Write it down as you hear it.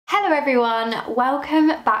Hello everyone, welcome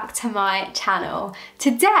back to my channel.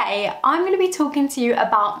 Today I'm going to be talking to you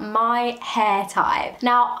about my hair type.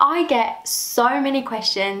 Now I get so many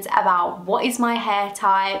questions about what is my hair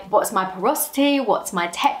type, what's my porosity, what's my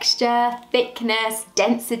texture, thickness,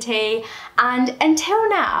 density, and until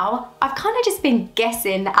now I've kind of just been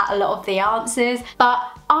guessing at a lot of the answers,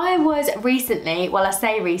 but I was recently, well I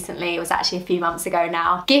say recently, it was actually a few months ago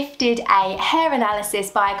now, gifted a hair analysis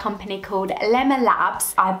by a company called Lemma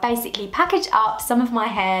Labs. I basically packaged up some of my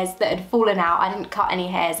hairs that had fallen out. I didn't cut any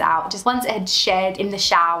hairs out, just ones that had shed in the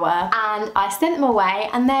shower, and I sent them away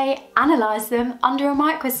and they analysed them under a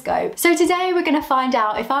microscope. So today we're going to find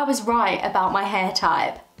out if I was right about my hair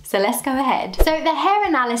type. So let's go ahead. So the hair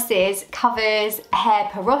analysis covers hair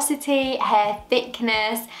porosity, hair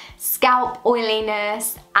thickness, scalp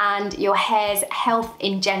oiliness, and your hair's health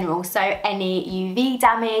in general. So any UV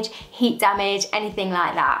damage, heat damage, anything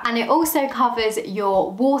like that. And it also covers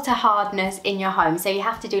your water hardness in your home. So you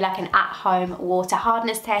have to do like an at-home water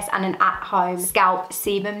hardness test and an at-home scalp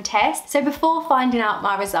sebum test. So before finding out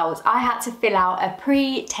my results, I had to fill out a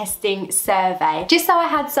pre-testing survey, just so I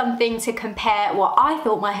had something to compare what I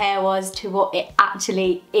thought my hair was to what it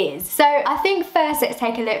actually is. So I think first let's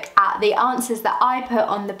take a look at the answers that I put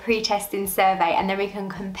on the pre-testing survey, and then we can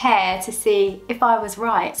compare to see if I was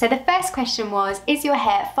right. So the first question was, is your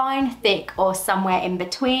hair fine, thick, or somewhere in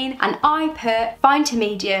between? And I put fine to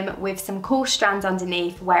medium with some coarse strands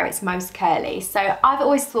underneath where it's most curly. So I've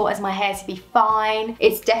always thought as my hair to be fine.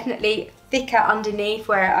 It's definitely thicker underneath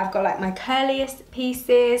where I've got like my curliest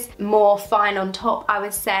pieces, more fine on top I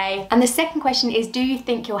would say. And the second question is, do you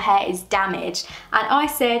think your hair is damaged? And I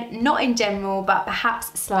said not in general, but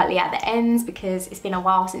perhaps slightly at the ends because it's been a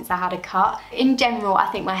while since I had a cut. In general, I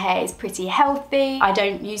think my hair is pretty healthy. I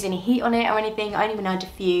don't use any heat on it or anything, only when I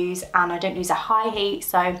diffuse, and I don't use a high heat,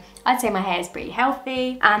 so I'd say my hair is pretty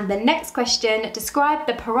healthy. And the next question, describe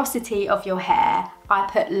the porosity of your hair. I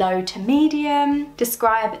put low to medium.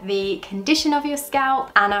 Describe the condition of your scalp,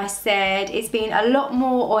 and I said it's been a lot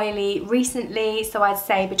more oily recently, so I'd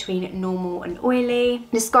say between normal and oily.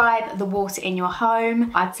 Describe the water in your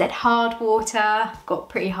home. I'd said hard water. I've got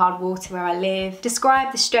pretty hard water where I live.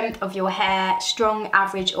 Describe the strength of your hair, strong,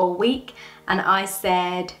 average, or weak, and I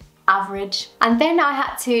said average. And then I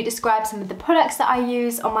had to describe some of the products that I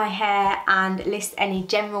use on my hair and list any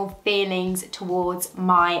general feelings towards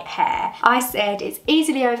my hair. I said it's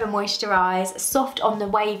easily over moisturized, soft on the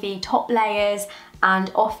wavy top layers,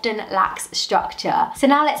 and often lacks structure. So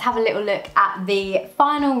now let's have a little look at the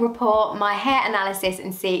final report, my hair analysis,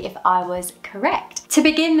 and see if I was correct. To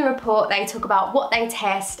begin the report, they talk about what they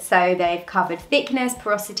test. So they've covered thickness,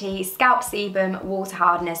 porosity, scalp sebum, water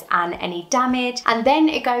hardness, and any damage. And then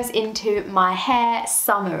it goes into my hair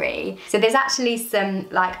summary. So there's actually some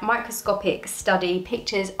like microscopic study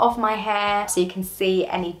pictures of my hair, so you can see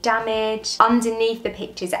any damage. Underneath the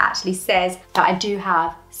pictures, it actually says that I do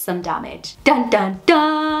have some damage. Dun dun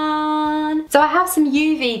dun! So I have some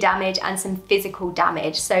UV damage and some physical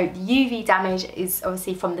damage. So the UV damage is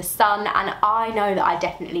obviously from the sun, and I know that I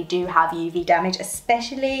definitely do have UV damage,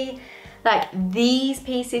 especially like these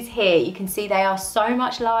pieces here. You can see they are so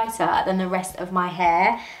much lighter than the rest of my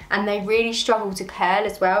hair, and they really struggle to curl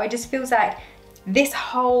as well. It just feels like this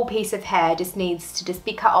whole piece of hair just needs to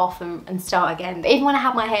be cut off and start again. But even when I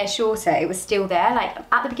had my hair shorter, it was still there. Like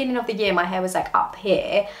at the beginning of the year, my hair was like up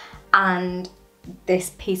here, and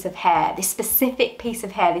this piece of hair, this specific piece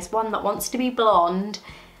of hair, this one that wants to be blonde,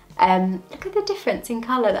 look at the difference in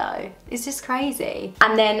colour though. It's just crazy.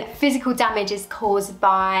 And then physical damage is caused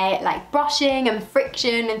by like brushing and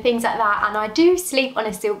friction and things like that. And I do sleep on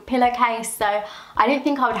a silk pillowcase, so I don't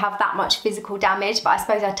think I would have that much physical damage, but I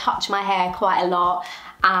suppose I touch my hair quite a lot.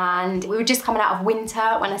 And we were just coming out of winter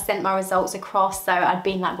when I sent my results across, so I'd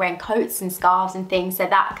been like wearing coats and scarves and things, so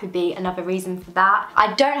that could be another reason for that.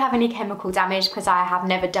 I don't have any chemical damage because I have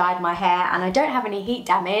never dyed my hair, and I don't have any heat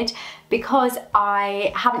damage because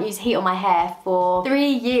I haven't used heat on my hair for 3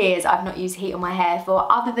 years. I've not used heat on my hair for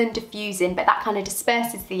other than diffusing, but that kind of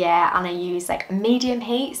disperses the air, and I use like medium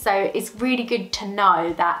heat, so it's really good to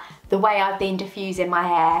know that the way I've been diffusing my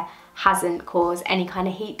hair hasn't caused any kind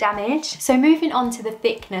of heat damage. So moving on to the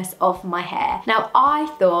thickness of my hair. Now I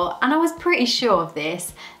thought, and I was pretty sure of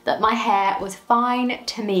this, that my hair was fine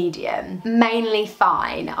to medium, mainly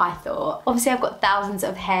fine I thought. Obviously I've got thousands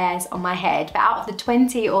of hairs on my head, but out of the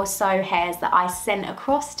 20 or so hairs that I sent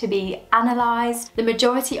across to be analysed, the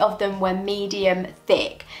majority of them were medium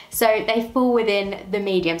thick. So they fall within the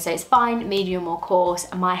medium, so it's fine, medium or coarse,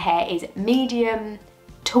 and my hair is medium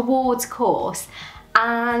towards coarse.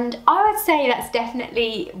 And I would say that's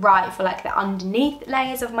definitely right for like the underneath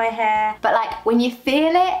layers of my hair. But like when you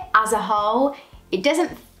feel it as a whole, it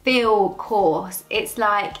doesn't feel coarse. It's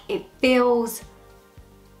like, it feels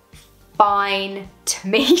fine to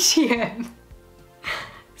medium.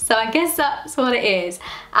 So I guess that's what it is.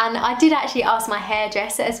 And I did actually ask my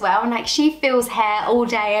hairdresser as well, and like she feels hair all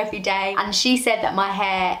day, every day, and she said that my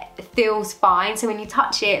hair feels fine. So when you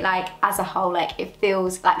touch it like as a whole, like it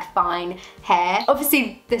feels like fine hair.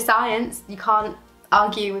 Obviously the science, you can't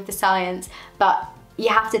argue with the science, but you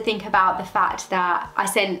have to think about the fact that I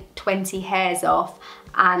sent 20 hairs off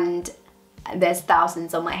and there's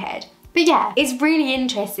thousands on my head. But yeah, it's really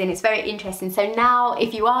interesting, it's very interesting. So now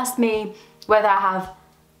if you ask me whether I have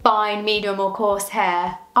fine, medium or coarse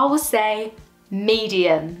hair, I will say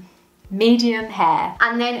medium hair.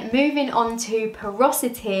 And then moving on to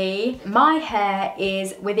porosity, my hair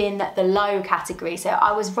is within the low category, so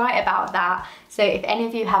I was right about that. So if any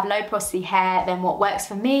of you have low porosity hair, then what works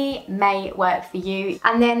for me may work for you.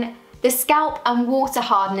 And then the scalp and water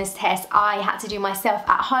hardness test I had to do myself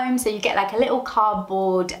at home. So you get like a little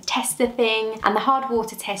cardboard tester thing, and the hard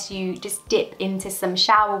water test you just dip into some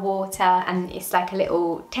shower water and it's like a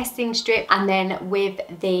little testing strip. And then with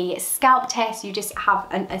the scalp test you just have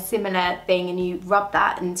a similar thing and you rub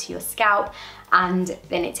that into your scalp, and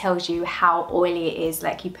then it tells you how oily it is,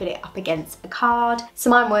 like you put it up against a card. So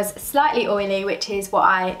mine was slightly oily, which is what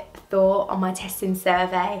I thought on my testing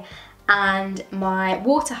survey. And my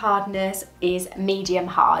water hardness is medium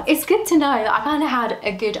hard. It's good to know that I kind of had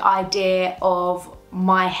a good idea of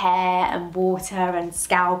my hair and water and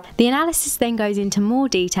scalp. The analysis then goes into more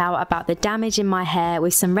detail about the damage in my hair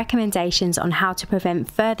with some recommendations on how to prevent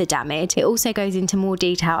further damage. It also goes into more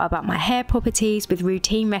detail about my hair properties with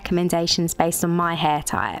routine recommendations based on my hair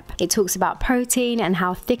type. It talks about protein and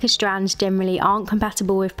how thicker strands generally aren't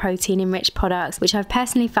compatible with protein-enriched products, which I've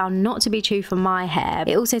personally found not to be true for my hair.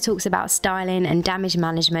 It also talks about styling and damage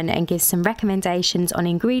management and gives some recommendations on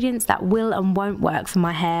ingredients that will and won't work for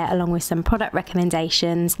my hair, along with some product recommendations,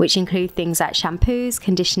 which include things like shampoos,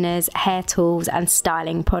 conditioners, hair tools and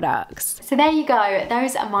styling products. So there you go,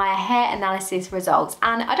 those are my hair analysis results,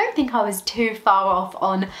 and I don't think I was too far off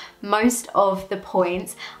on most of the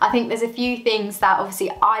points. I think there's a few things that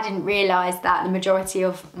obviously I didn't realise that the majority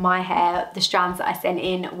of my hair, the strands that I sent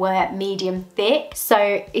in, were medium thick.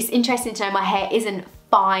 So it's interesting to know my hair isn't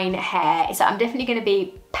fine hair, so I'm definitely going to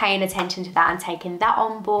be paying attention to that and taking that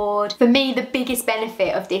on board. For me, the biggest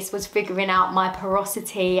benefit of this was figuring out my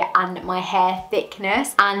porosity and my hair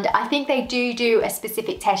thickness, and I think they do a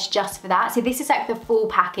specific test just for that. So this is like the full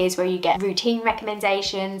package where you get routine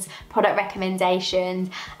recommendations, product recommendations,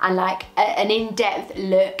 and like an in-depth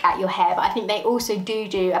look at your hair. But I think they also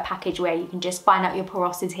do a package where you can just find out your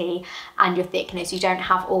porosity and your thickness. You don't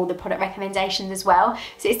have all the product recommendations as well.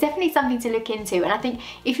 So it's definitely something to look into, and I think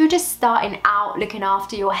if you're just starting out looking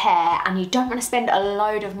after your hair and you don't want to spend a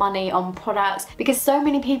load of money on products, because so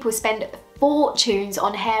many people spend fortunes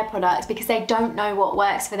on hair products because they don't know what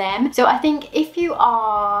works for them. So I think if you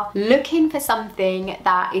are looking for something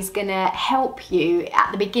that is gonna help you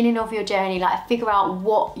at the beginning of your journey, like figure out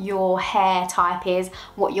what your hair type is,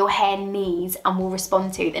 what your hair needs and will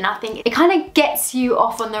respond to, then I think it kind of gets you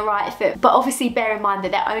off on the right foot. But obviously bear in mind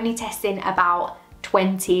that they're only testing about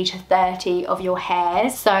 20 to 30 of your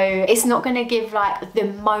hairs, so it's not going to give like the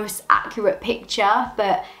most accurate picture,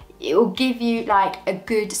 but it will give you like a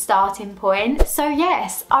good starting point. So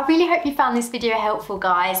yes, I really hope you found this video helpful,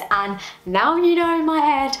 guys, and now you know my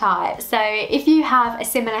hair type. So if you have a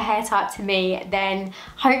similar hair type to me, then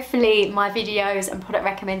hopefully my videos and product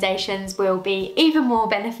recommendations will be even more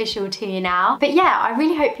beneficial to you now. But yeah, I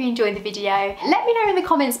really hope you enjoyed the video. Let me know in the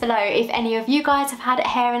comments below if any of you guys have had a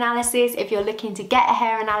hair analysis, if you're looking to get a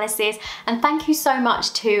hair analysis, and thank you so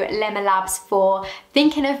much to Lemma Labs for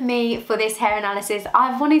thinking of me for this hair analysis.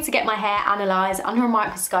 I've wanted to get my hair analysed under a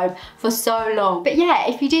microscope for so long. But yeah,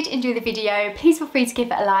 if you did enjoy the video, please feel free to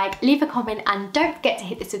give it a like, leave a comment, and don't forget to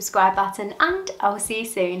hit the subscribe button, and I'll see you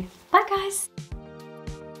soon. Bye guys.